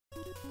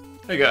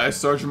Hey guys,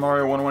 Sergeant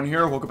Mario11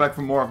 here. Welcome back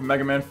for more of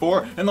Mega Man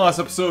 4. In the last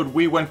episode,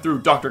 we went through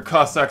Dr.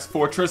 Cossack's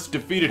fortress,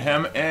 defeated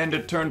him, and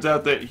it turns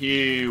out that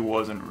he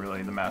wasn't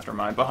really the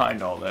mastermind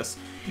behind all this.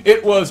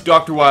 It was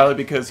Dr. Wily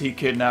because he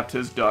kidnapped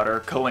his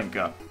daughter,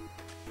 Kalinka,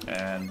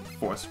 and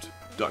forced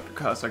Dr.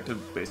 Cossack to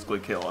basically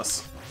kill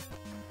us.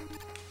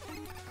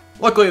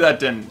 Luckily, that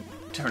didn't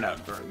turn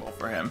out very well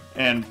for him,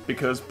 and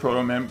because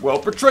Proto Man,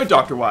 well, betrayed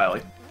Dr.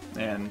 Wily,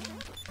 and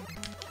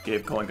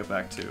gave Kalinka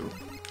back to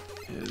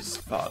his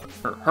father,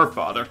 or her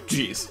father,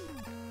 jeez.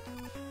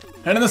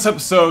 And in this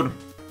episode,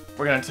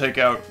 we're gonna take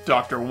out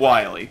Dr.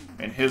 Wily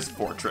in his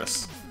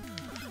fortress.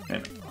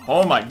 And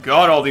oh my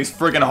god, all these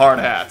friggin' hard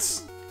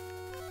hats!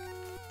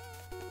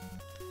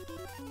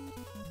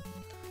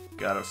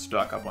 Gotta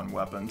stock up on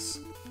weapons.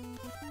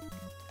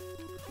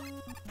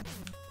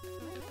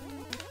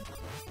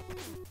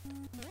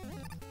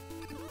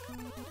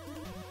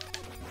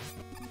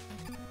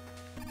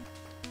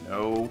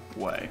 No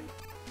way.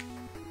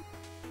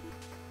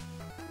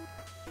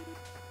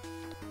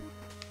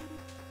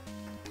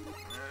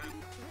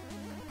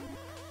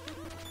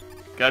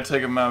 Gotta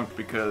take them out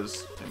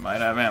because they might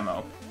have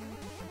ammo.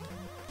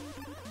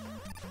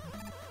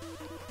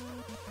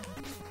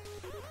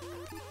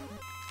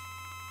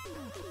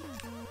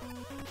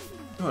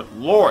 Good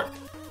lord!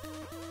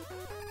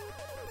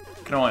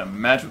 I can only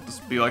imagine what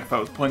this would be like if I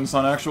was playing this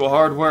on actual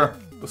hardware.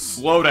 The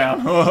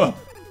slowdown.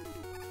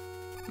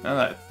 Now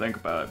that I think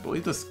about it, I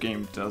believe this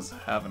game does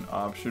have an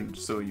option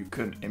so you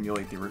could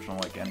emulate the original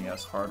like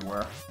NES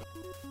hardware.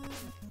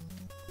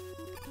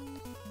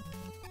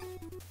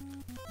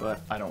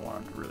 But I don't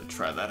want to really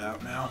try that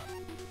out now.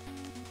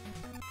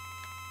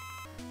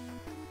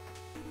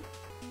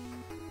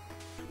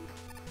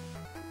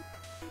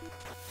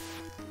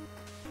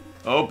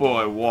 Oh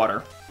boy,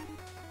 water.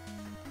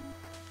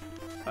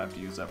 I have to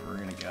use that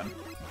marine again.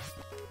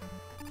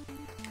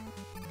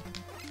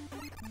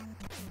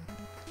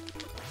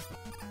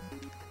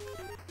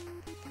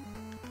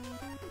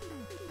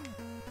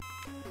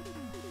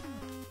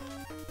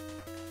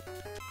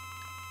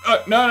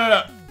 No.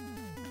 No.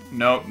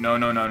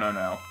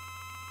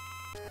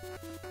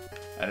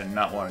 I did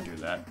not want to do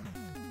that.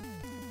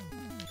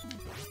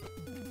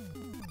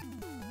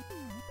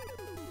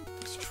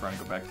 Just trying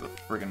to go back to the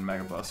friggin'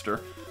 Mega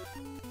Buster.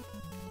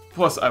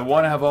 Plus, I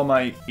want to have all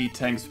my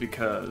E-tanks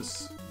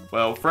because,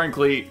 well,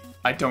 frankly,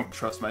 I don't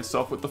trust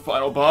myself with the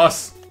final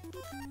boss.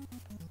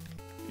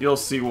 You'll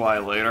see why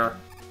later.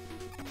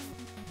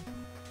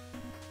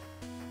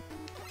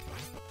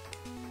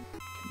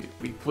 Can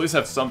we please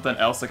have something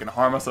else that can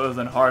harm us other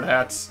than hard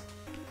hats?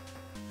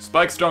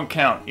 Spikes don't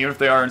count, even if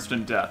they are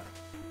instant death.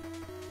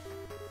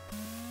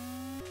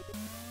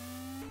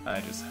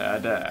 I just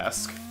had to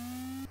ask.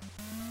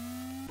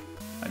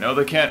 I know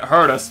they can't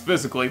hurt us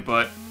physically,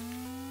 but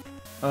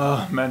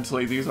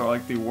mentally these are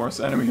like the worst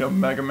enemy of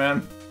Mega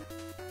Man.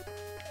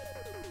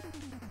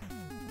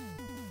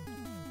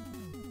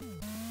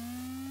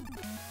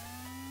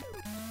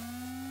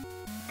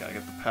 Gotta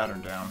get the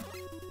pattern down.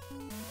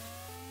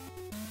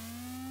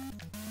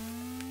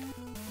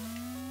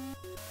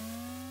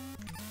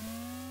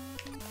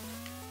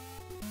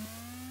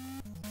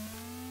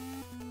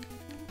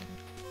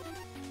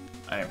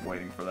 I am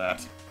waiting for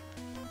that.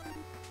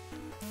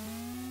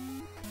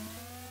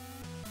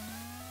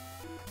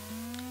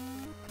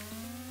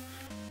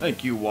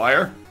 Thank you,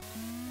 Wire.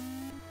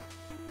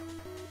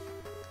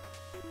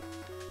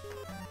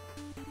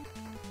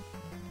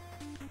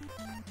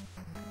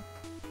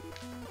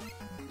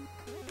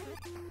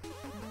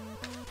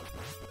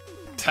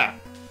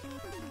 Tap.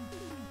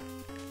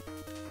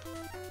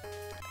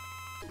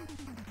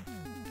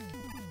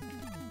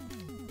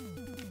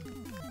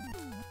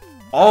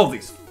 All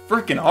these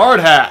freaking hard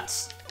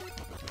hats!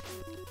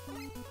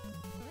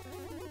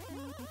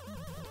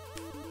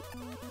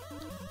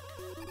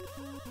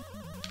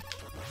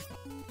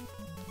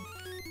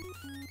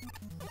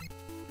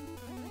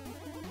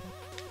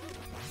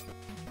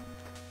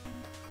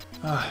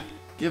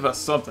 Give us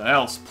something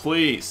else,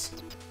 please.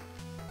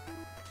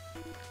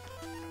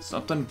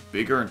 Something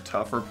bigger and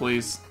tougher,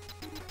 please.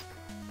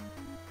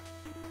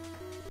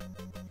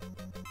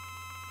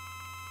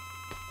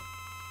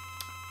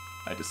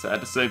 I just had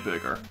to say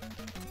bigger.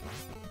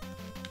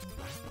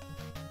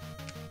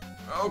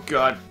 Oh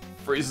god,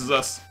 freezes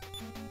us.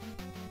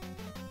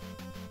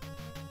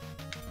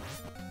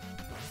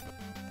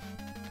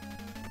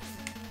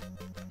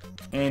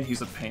 And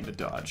he's a pain to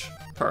dodge.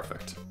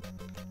 Perfect.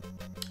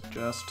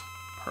 Just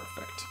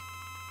perfect.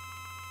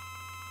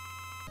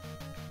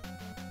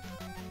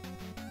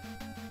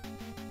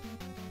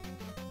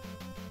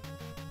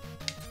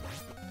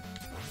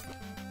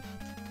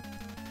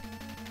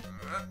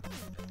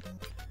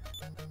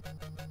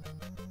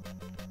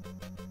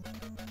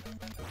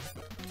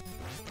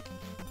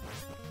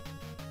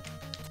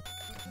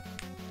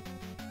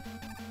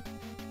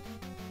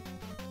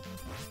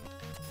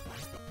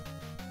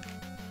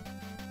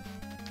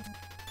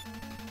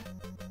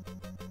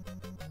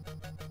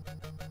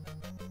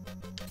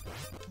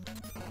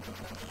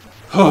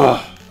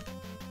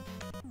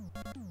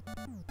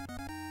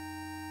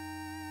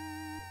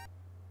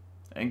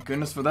 Thank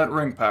goodness for that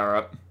ring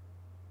power-up.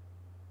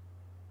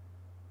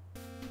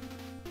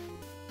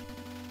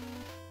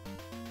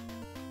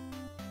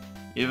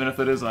 Even if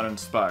it is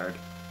uninspired.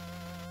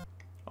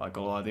 Like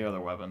a lot of the other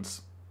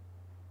weapons.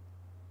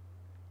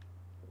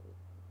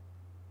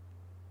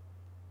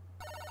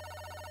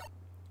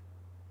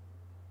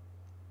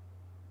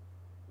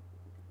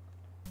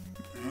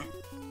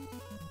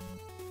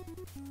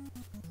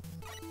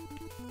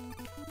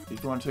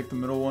 Do you want to take the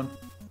middle one?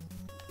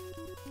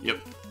 Yep.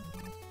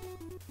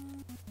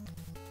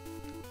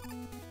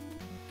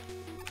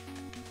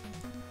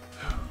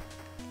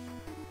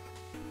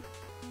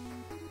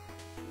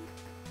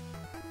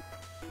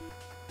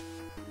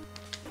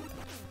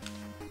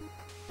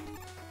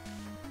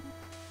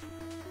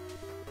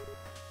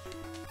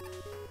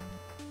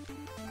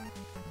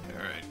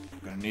 Alright,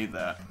 gonna need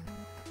that.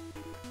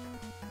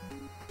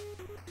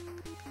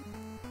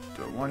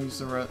 Do I want to use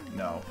the rest?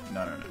 No.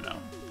 No.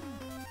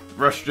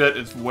 Rush Jet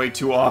is way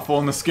too awful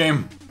in this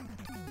game.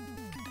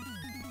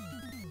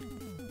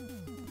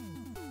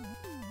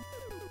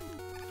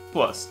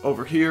 Plus,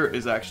 over here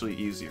is actually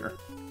easier.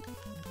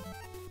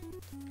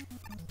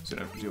 So I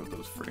don't have to deal with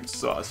those freaking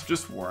saws,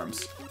 just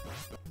worms.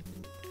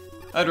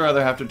 I'd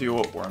rather have to deal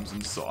with worms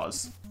than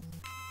saws.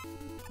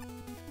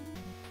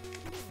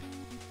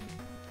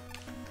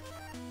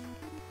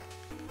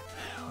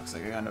 Looks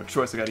like I got no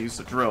choice, I gotta use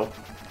the drill.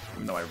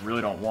 Even though I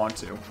really don't want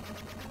to.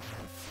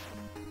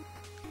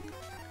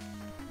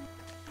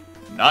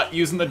 Not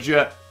using the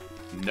jet.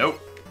 Nope.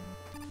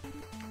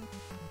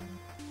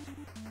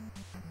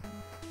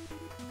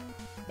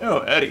 Oh,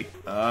 Eddie.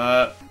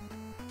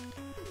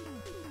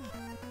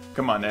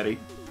 Come on, Eddie.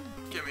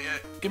 Give me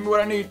it. Give me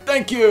what I need.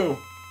 Thank you!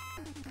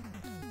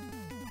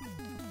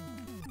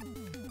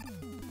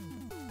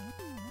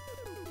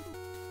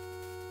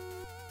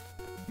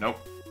 Nope.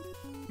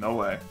 No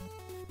way.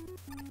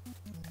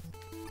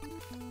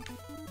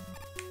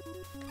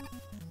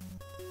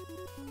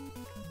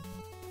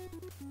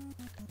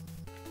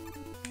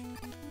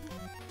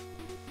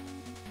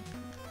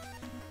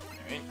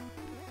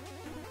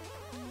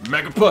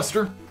 Mega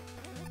Buster!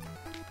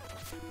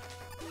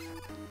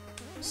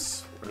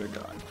 Swear to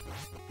God.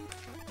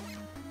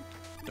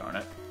 Darn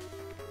it.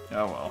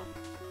 Oh well.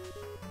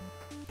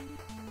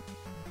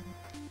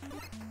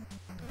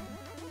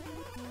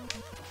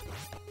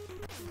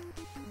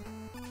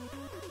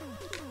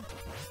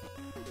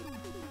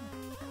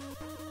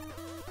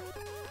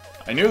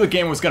 I knew the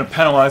game was gonna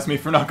penalize me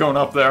for not going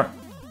up there.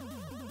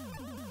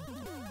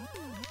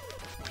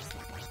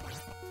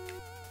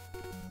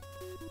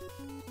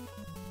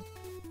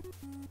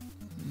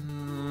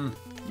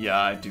 Yeah,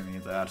 I do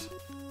need that.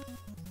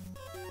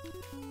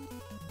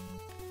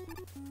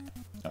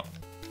 Oh.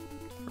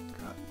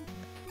 Forgot.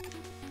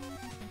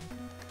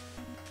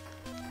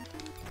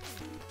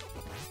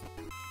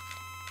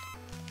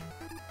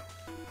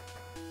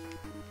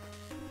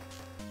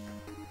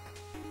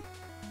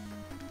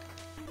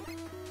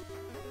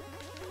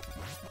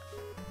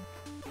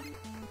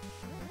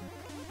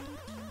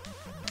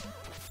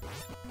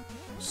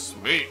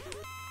 Sweet.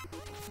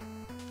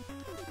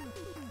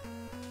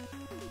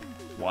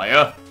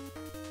 Wire.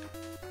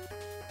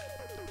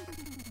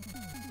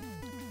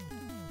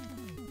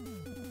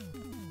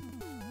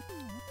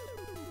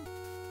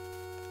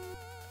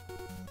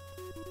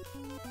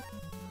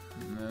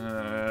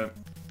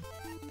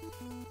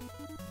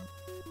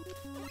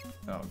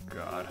 Oh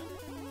God.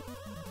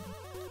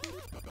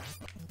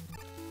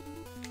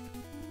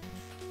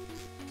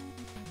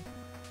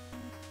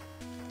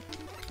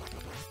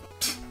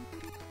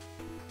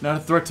 Not a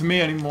threat to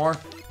me anymore.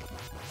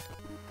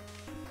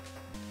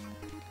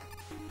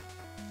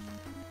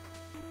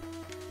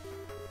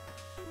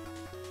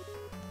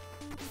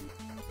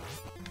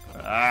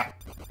 Ah.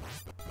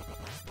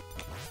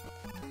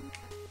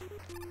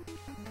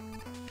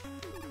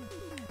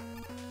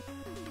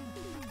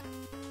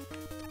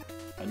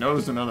 I know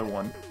there's another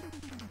one.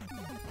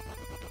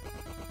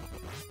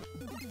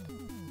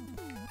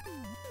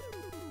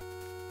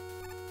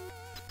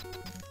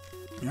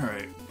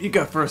 Alright, you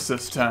got first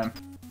this time.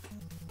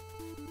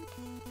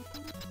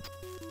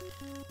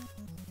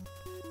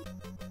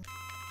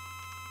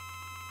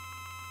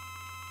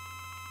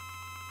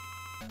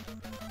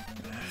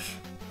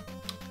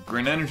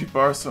 Green energy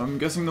bar, so I'm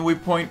guessing the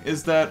weak point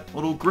is that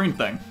little green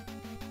thing.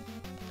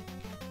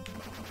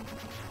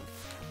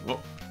 Whoa.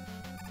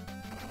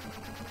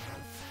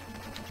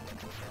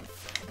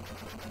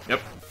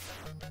 Yep.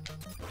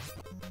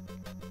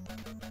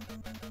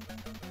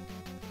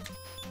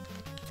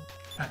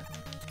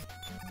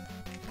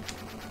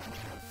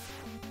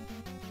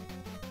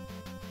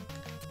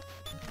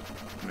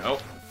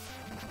 Nope.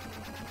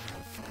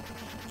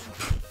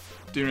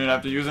 Didn't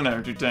have to use an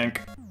energy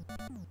tank.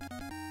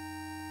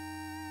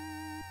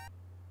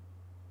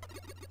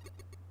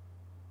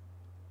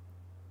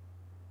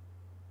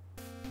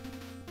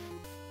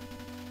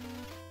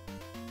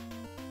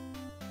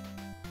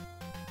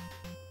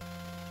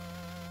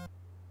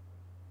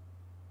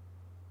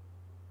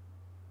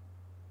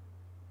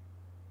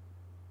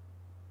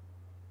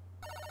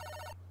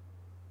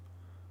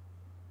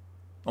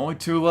 Only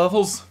 2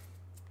 levels?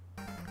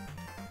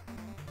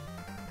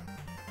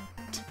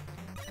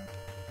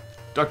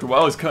 Dr.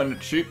 Wily's cutting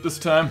it cheap this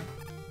time.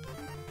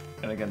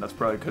 And again, that's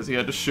probably because he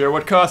had to share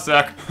what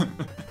Cossack.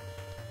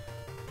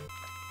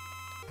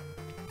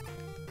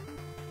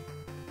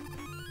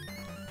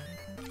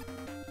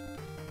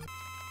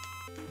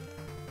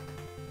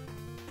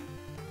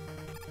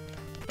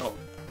 Oh.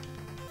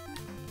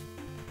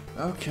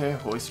 Okay,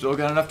 well, we still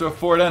got enough to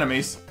afford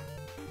enemies.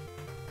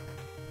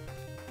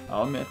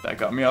 I'll admit, that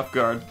got me off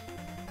guard.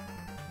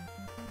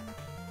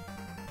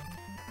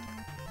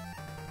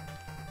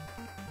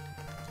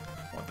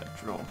 Want that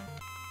drill.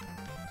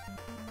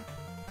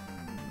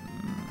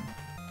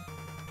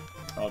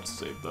 I'll just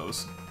save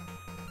those.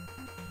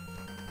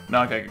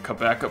 Now I gotta cut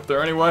back up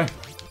there anyway.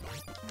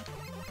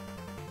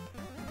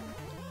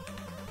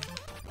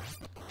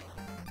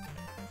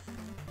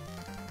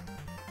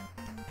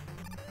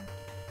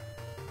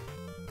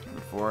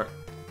 Go for it.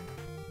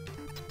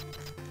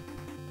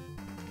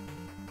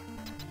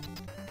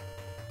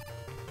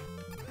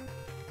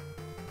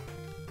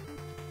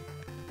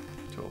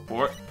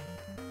 Teleport.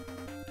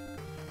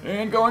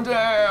 And going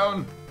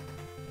down!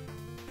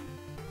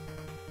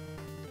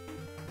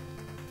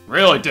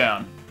 Really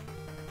down.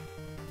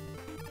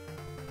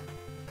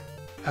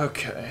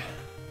 Okay.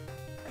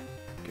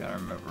 Gotta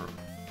remember,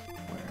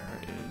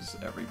 where is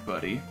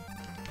everybody?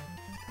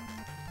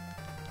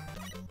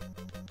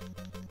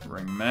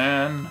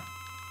 Ringman.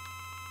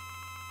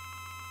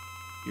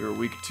 You're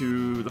weak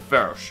to the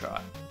Pharaoh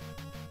shot.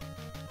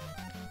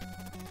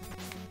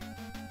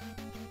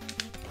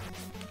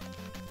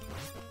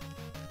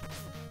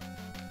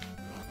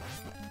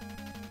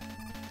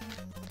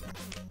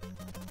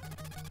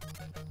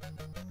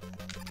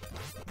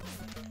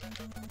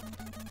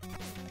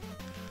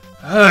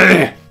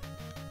 Hey!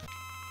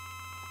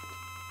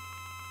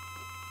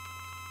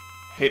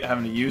 Hate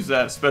having to use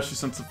that, especially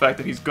since the fact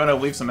that he's gonna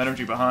leave some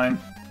energy behind.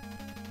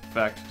 In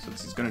fact,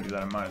 since he's gonna do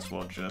that, I might as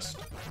well just...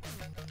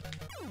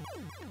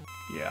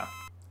 Yeah,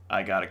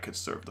 I gotta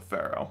conserve the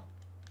Pharaoh.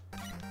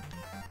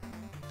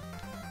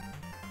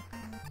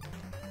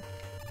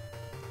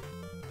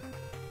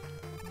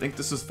 Think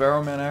this is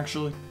Pharaoh Man,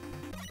 actually?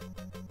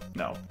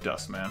 No,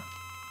 Dust Man.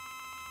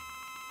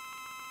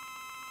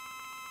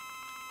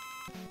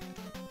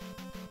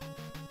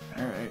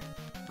 Alright.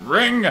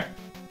 Ring!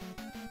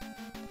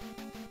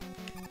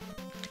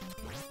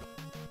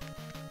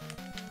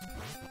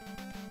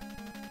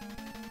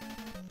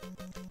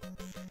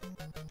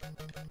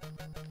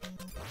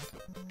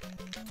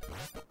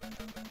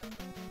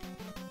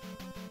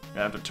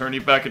 I have to turn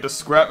you back into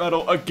scrap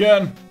metal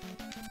again!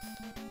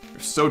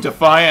 You're so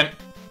defiant!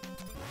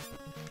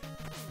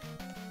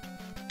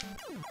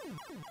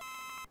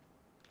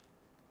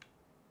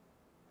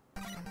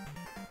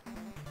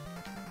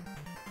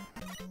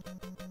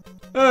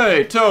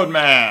 Hey, Toad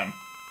Man!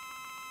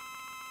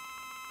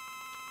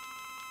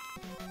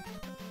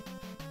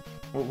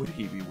 What would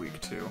he be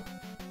weak to?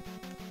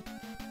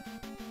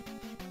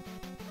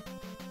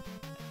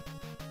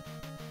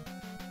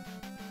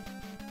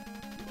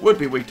 Would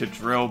be weak to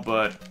drill,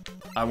 but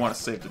I want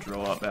to save the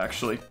drill up,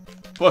 actually.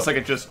 Plus, I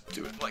could just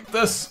do it like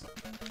this.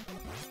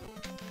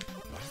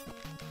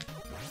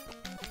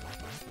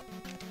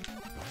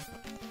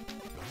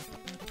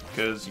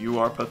 Because you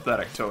are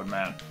pathetic, Toad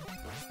Man.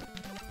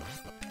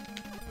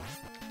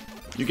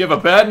 You give a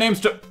bad names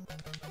to...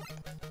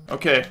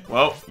 Okay,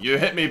 well, you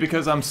hit me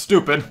because I'm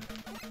stupid.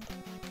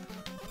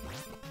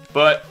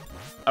 But,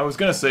 I was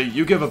gonna say,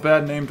 you give a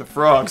bad name to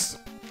frogs.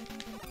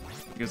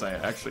 Because I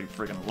actually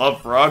freaking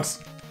love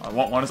frogs. I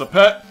want one as a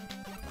pet.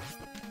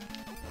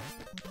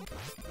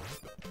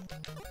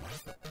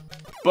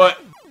 But,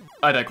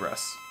 I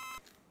digress.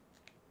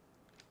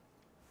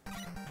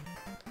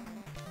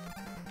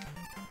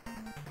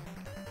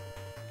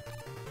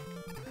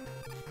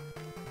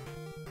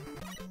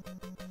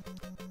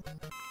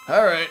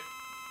 Alright.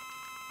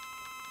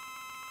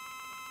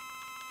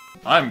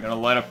 I'm gonna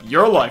light up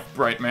your life,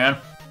 Bright Man.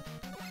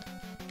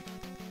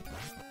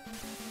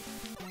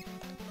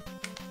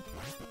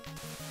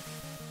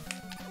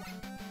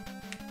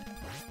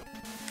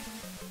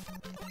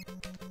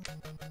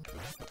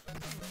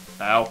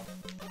 Ow.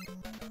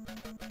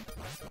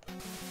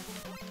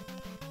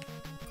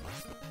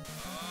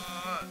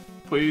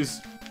 Please.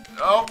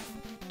 Oh.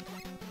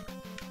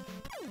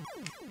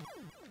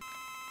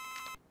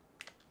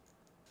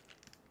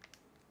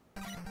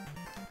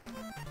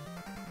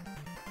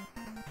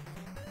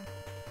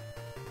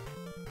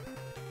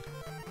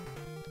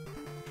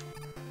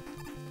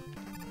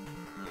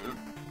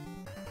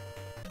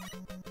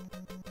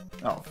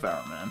 Oh,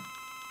 Pharaoh Man.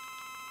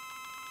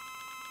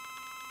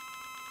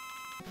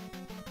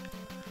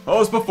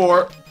 Oh, as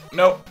before.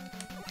 Nope.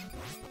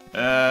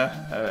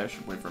 I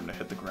should wait for him to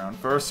hit the ground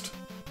first.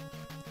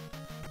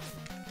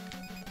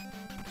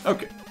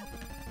 Okay.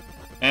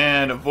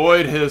 And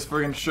avoid his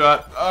friggin'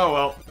 shot. Oh,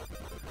 well.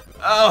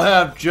 I'll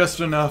have just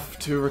enough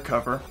to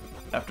recover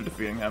after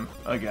defeating him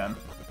again.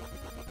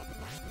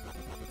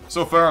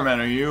 So, Pharaoh Man,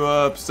 are you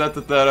upset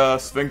that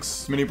that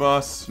Sphinx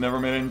mini-boss never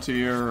made it into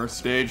your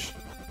stage?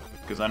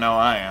 because I know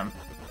I am.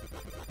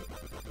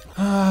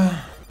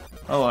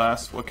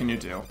 Alas, what can you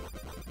do?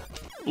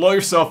 Blow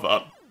yourself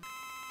up.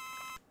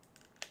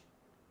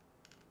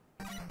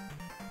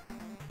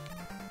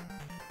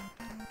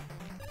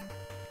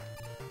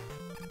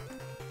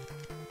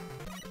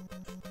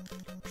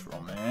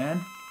 Troll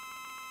man.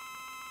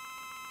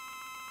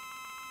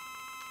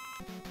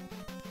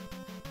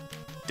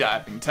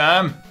 Diving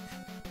time.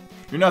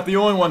 You're not the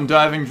only one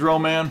diving, Drill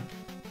Man.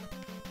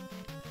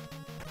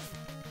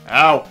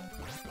 Ow.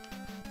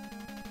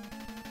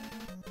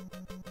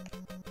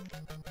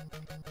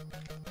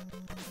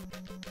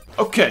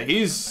 Okay,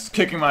 he's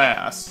kicking my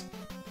ass.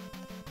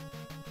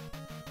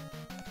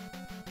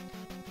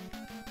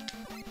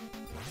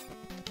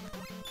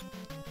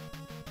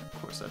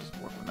 Of course, that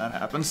doesn't work when that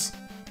happens.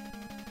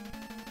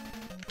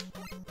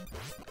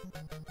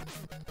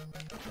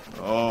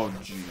 Oh,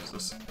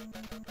 Jesus.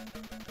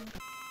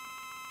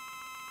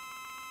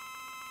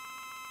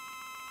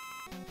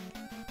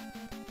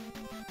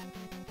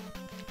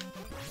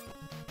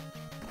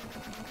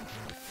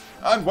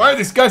 God, why are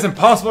these guys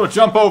impossible to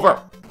jump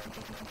over?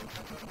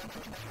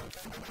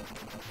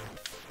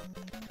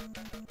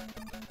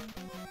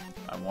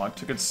 I want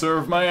to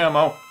conserve my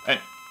ammo and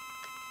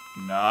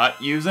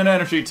not use an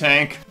energy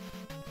tank.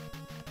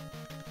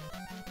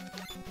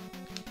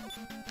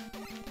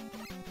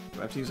 Do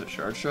I have to use a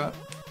shard shot?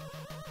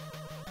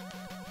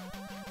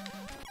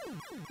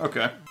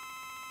 Okay.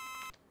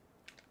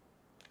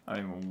 I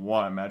don't even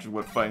want to imagine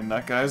what fighting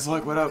that guy is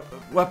like without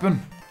a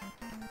weapon.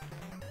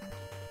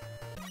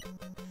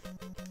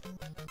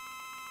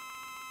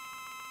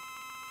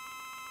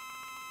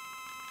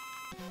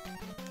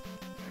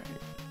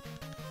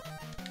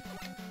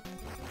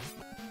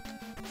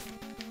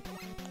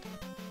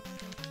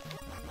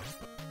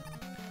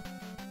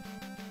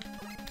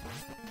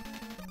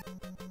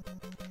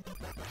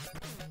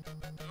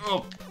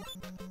 Oh.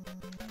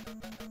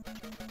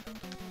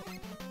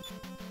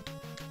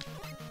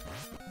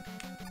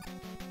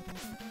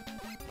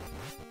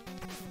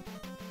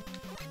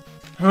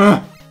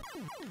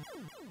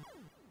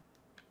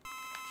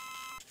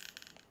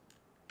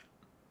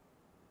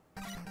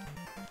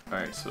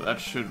 Alright, so that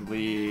should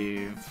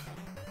leave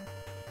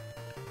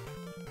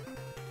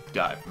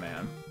Dive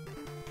Man.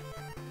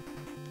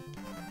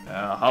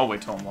 I'll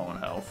wait till I'm low in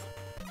health.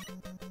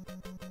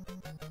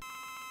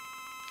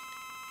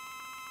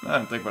 I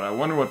didn't think, but I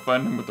wonder what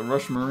fighting him with the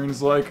Rush Marine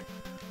is like.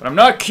 But I'm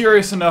not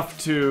curious enough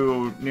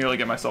to nearly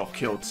get myself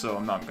killed, so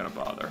I'm not gonna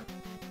bother.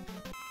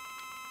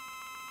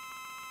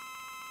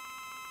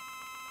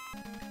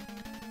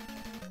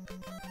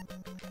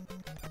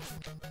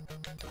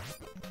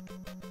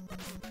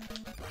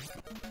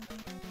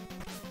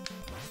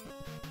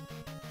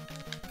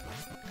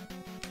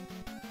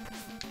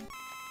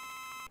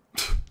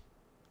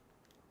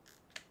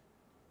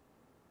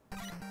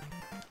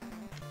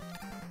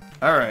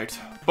 Alright,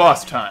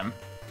 boss time.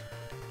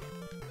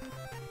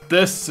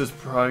 This is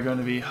probably going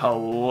to be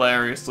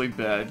hilariously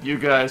bad. You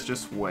guys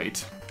just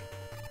wait.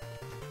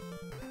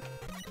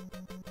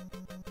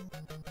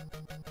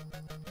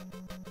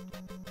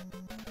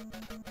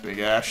 Big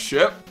ass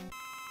ship.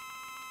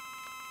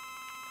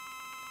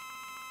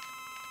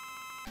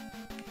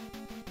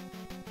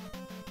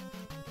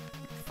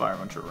 Fire a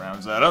bunch of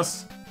rounds at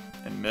us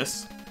and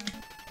miss.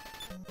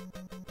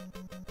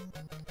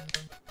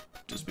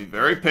 Just be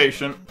very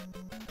patient.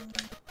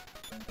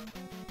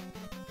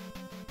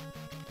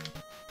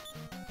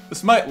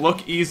 This might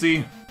look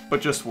easy,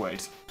 but just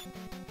wait.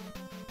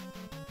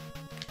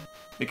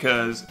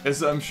 Because,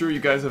 as I'm sure you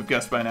guys have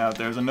guessed by now,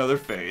 there's another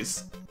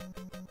phase.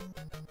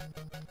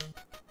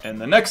 And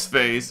the next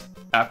phase,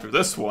 after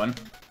this one,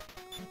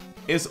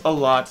 is a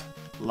lot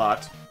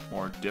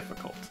more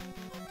difficult.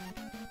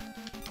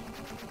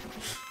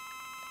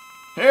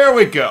 Here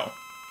we go!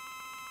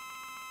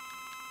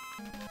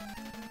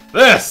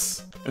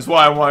 This is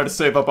why I wanted to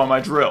save up on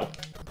my drill.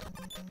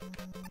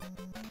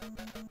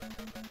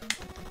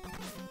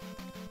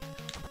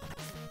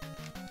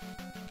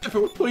 If it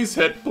would please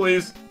hit,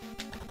 please.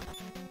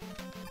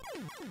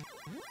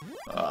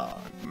 Oh,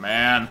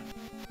 man.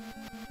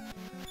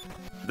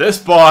 This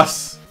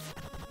boss...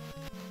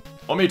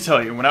 Let me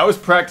tell you, when I was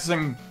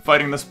practicing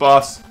fighting this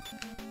boss,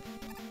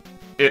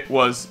 it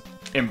was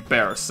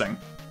embarrassing.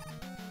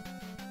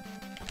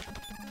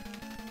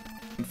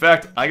 In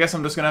fact, I guess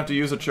I'm just gonna have to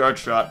use a charge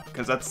shot,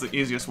 because that's the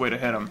easiest way to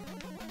hit him.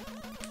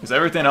 Because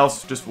everything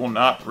else just will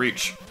not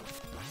reach.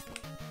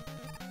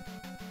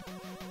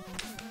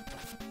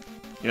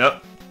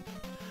 Yep.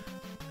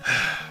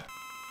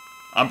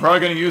 I'm probably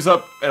gonna use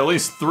up at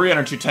least 3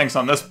 energy tanks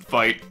on this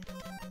fight.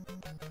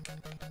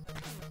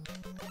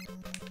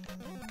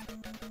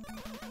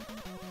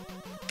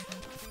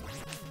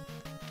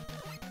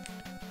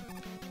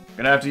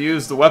 Gonna have to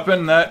use the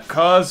weapon that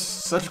caused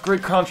such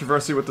great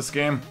controversy with this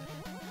game.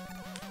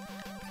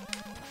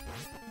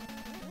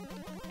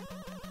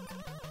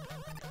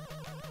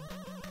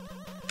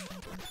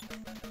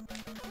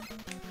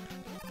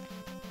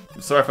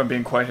 I'm sorry if I'm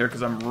being quiet here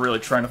because I'm really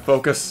trying to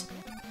focus.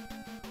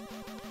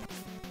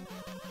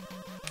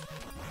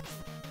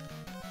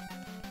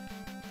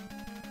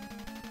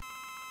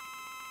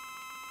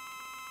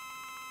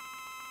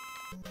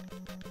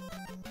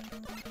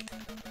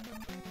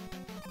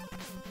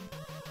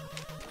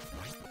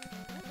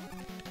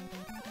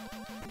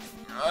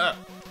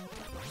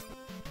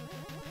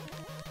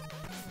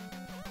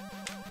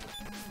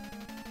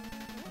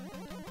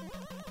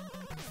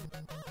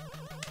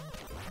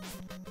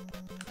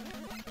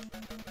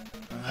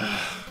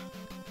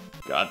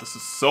 God, this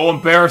is so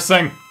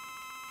embarrassing!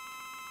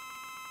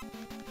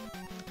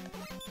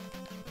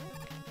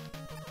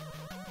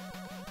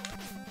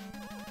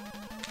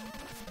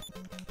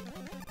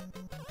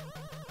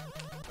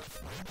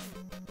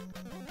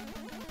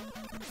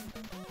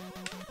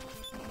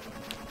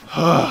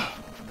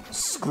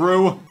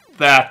 Screw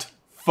that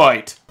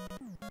fight.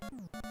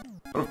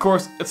 But of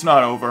course, it's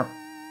not over.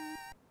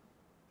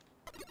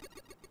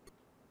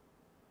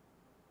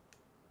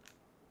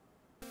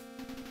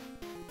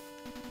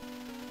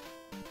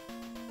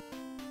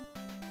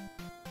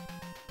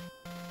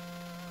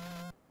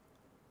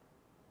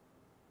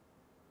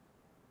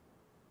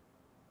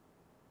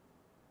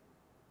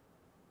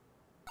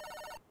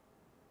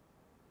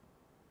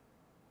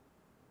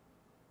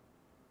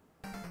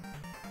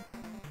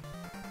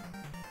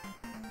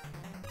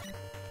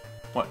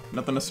 What,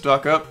 nothing to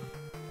stock up?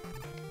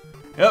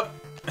 Yep.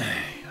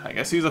 I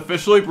guess he's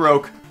officially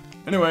broke.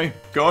 Anyway,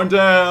 going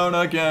down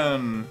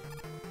again.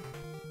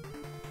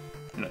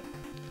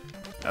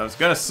 I was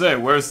gonna say,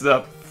 where's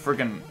the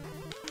friggin'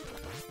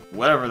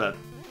 whatever that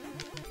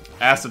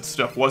acid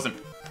stuff wasn't.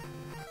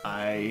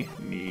 I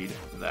need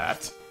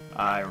that.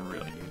 I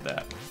really need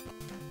that.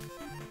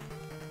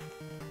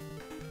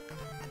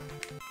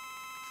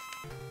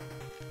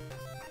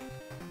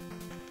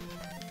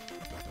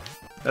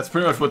 That's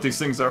pretty much what these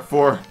things are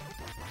for.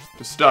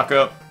 To stock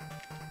up.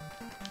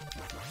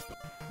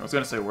 I was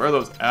gonna say, where are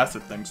those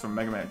acid things from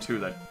Mega Man 2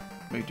 that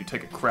made you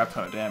take a crap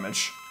ton of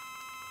damage?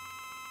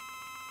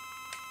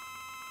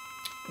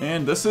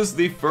 And this is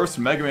the first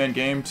Mega Man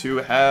game to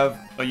have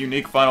a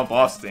unique final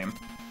boss theme.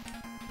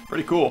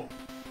 Pretty cool.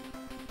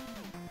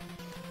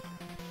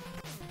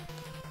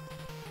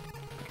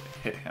 I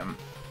can hit him.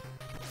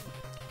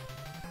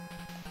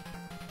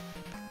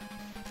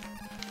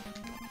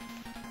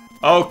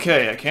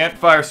 Okay, I can't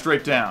fire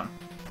straight down.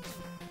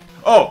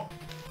 Oh!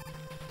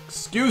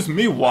 Excuse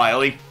me,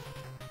 Wily.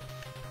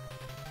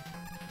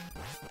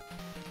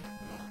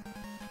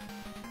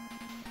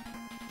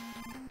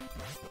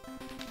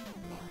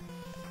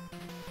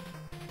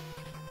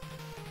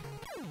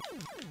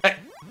 Hey.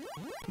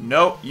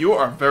 No, you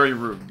are very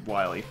rude,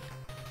 Wily.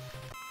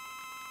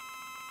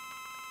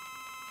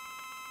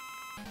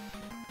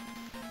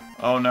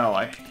 Oh no,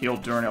 I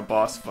healed during a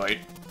boss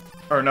fight.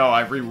 Or no,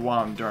 I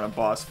rewound during a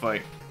boss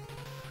fight.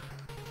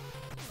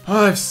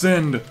 I've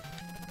sinned!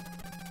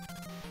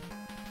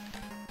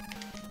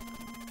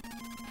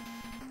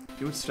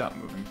 You would stop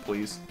moving,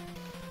 please.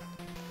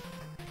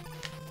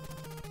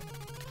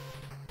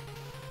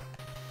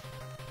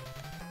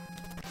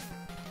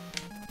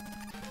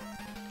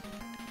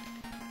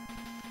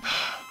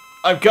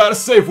 I've gotta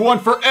save one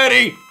for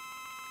Eddie!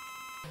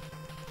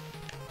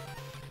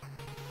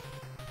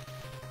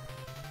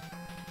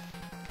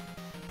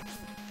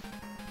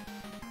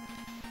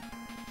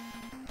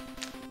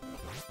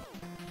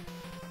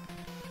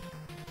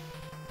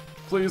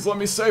 Please let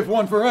me save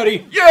one for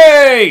Eddie.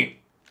 Yay!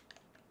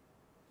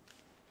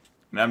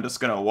 And I'm just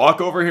gonna walk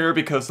over here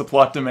because the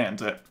plot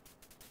demands it.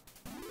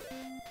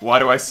 Why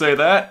do I say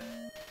that?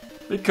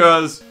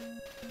 Because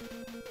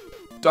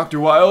Dr.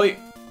 Wily.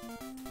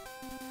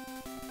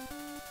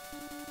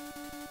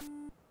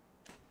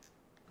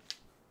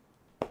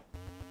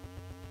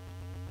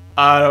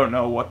 I don't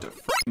know what to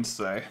f***ing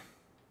say.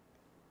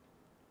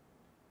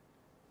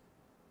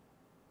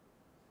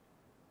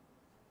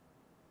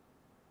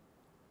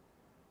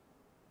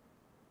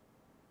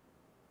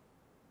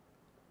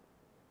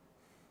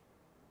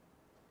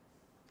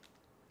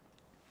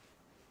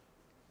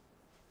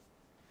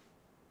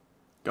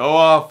 Go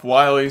off,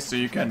 Wily, so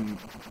you can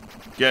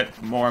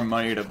get more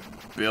money to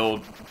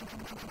build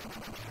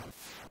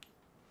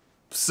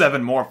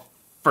 7 more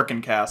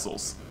frickin'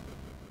 castles.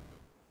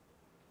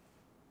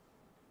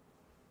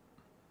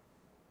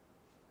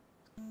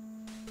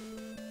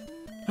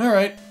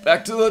 Alright,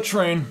 back to the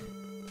train.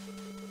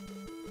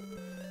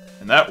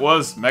 And that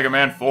was Mega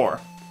Man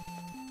 4.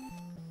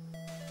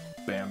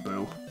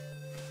 Bamboo.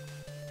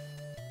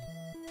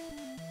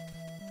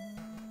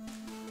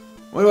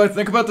 What do I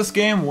think about this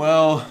game?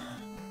 Well,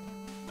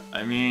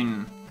 I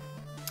mean,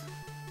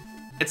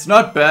 it's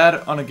not bad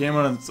on a game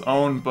on its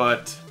own,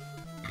 but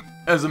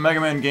as a Mega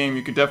Man game,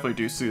 you could definitely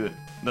do see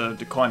the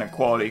decline in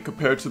quality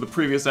compared to the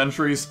previous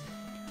entries,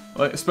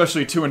 like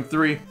especially 2 and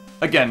 3.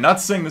 Again, not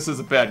saying this is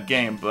a bad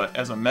game, but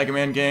as a Mega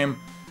Man game,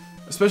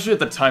 especially at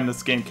the time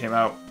this game came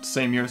out,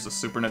 same year as the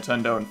Super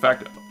Nintendo, in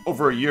fact,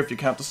 over a year if you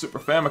count the Super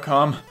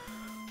Famicom,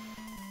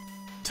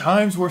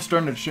 times were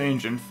starting to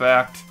change. In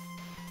fact,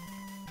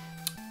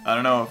 I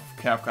don't know if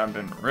Capcom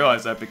didn't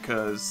realize that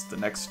because the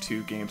next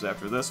 2 games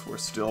after this were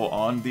still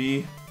on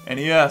the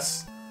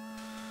NES.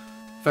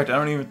 In fact, I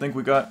don't even think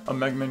we got a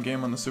Mega Man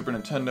game on the Super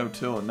Nintendo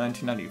till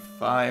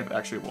 1995.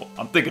 Actually, well,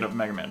 I'm thinking of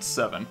Mega Man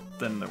 7.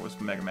 Then there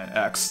was Mega Man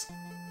X.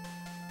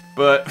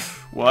 But,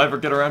 will I ever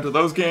get around to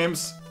those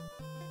games?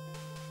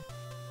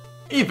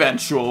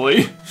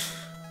 Eventually.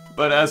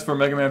 But as for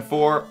Mega Man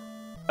 4,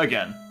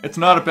 again, it's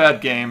not a bad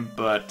game,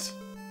 but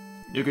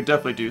you could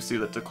definitely do see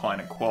the decline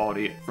in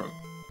quality from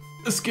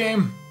this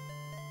game.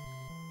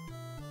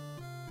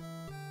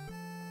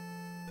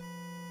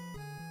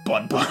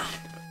 Bun Bun.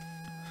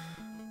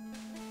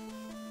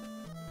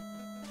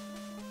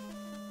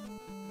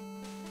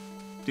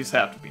 These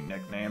have to be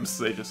nicknames,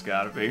 they just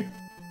gotta be.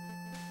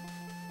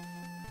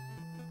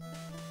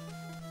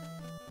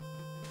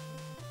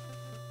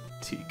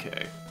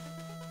 TK.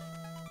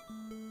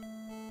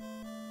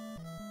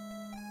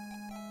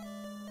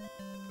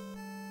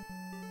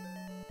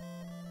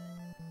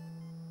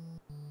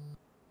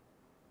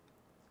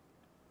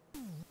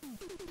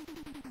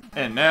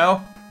 And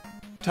now,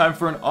 time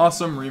for an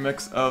awesome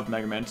remix of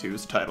Mega Man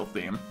 2's title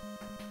theme.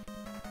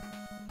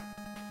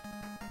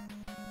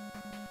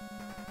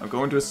 I'm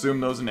going to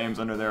assume those names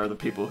under there are the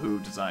people who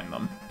designed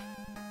them.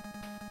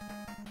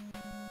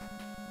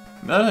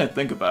 Now that I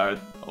think about it,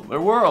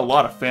 there were a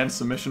lot of fan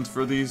submissions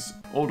for these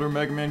older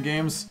Mega Man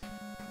games.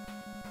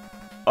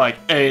 Like,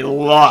 a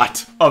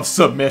lot of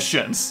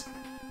submissions!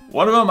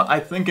 One of them, I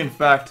think, in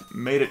fact,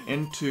 made it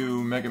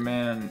into Mega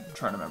Man... I'm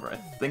trying to remember, I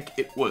think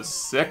it was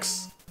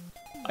 6?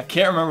 I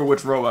can't remember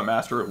which Robot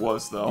Master it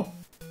was, though.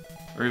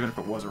 Or even if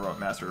it was a Robot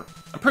Master.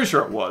 I'm pretty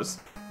sure it was.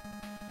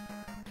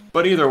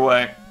 But either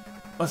way,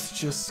 let's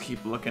just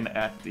keep looking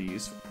at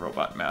these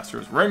Robot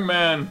Masters.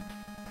 Ringman!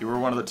 You were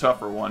one of the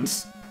tougher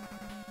ones.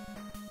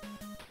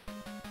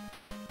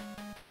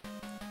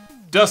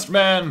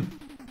 Dustman!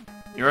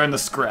 You're in the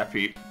scrap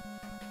heap.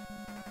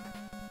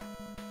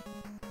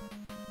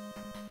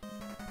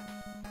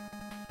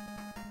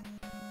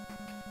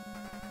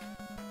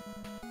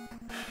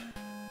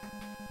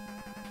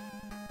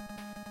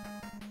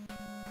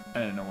 I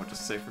didn't know what to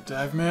say for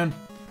Dive Man.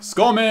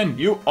 Skullman,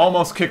 you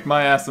almost kicked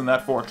my ass in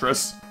that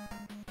fortress.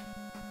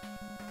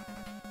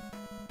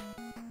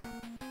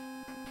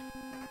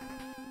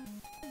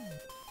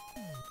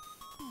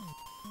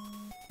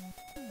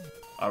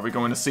 Are we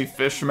going to see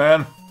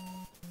Fishman?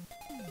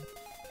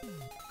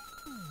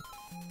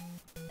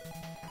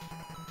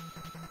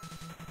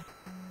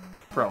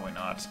 Probably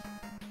not.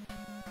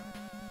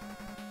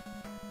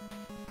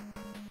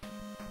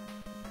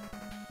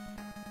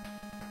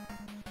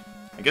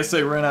 I guess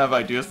they ran out of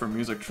ideas for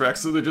music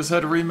tracks, so they just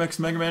had to remix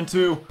Mega Man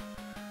 2.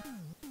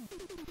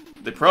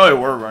 They probably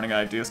were running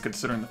out of ideas,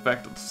 considering the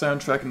fact that the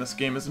soundtrack in this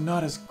game is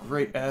not as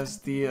great as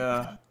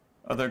the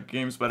other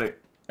games, but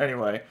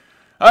anyway.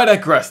 I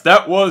digress.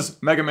 That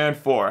was Mega Man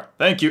 4.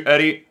 Thank you,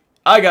 Eddie.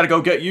 I gotta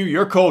go get you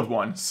your cold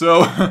one, so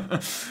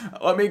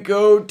let me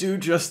go do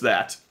just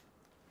that.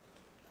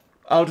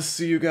 I'll just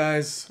see you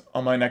guys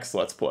on my next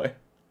Let's Play.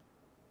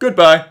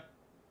 Goodbye.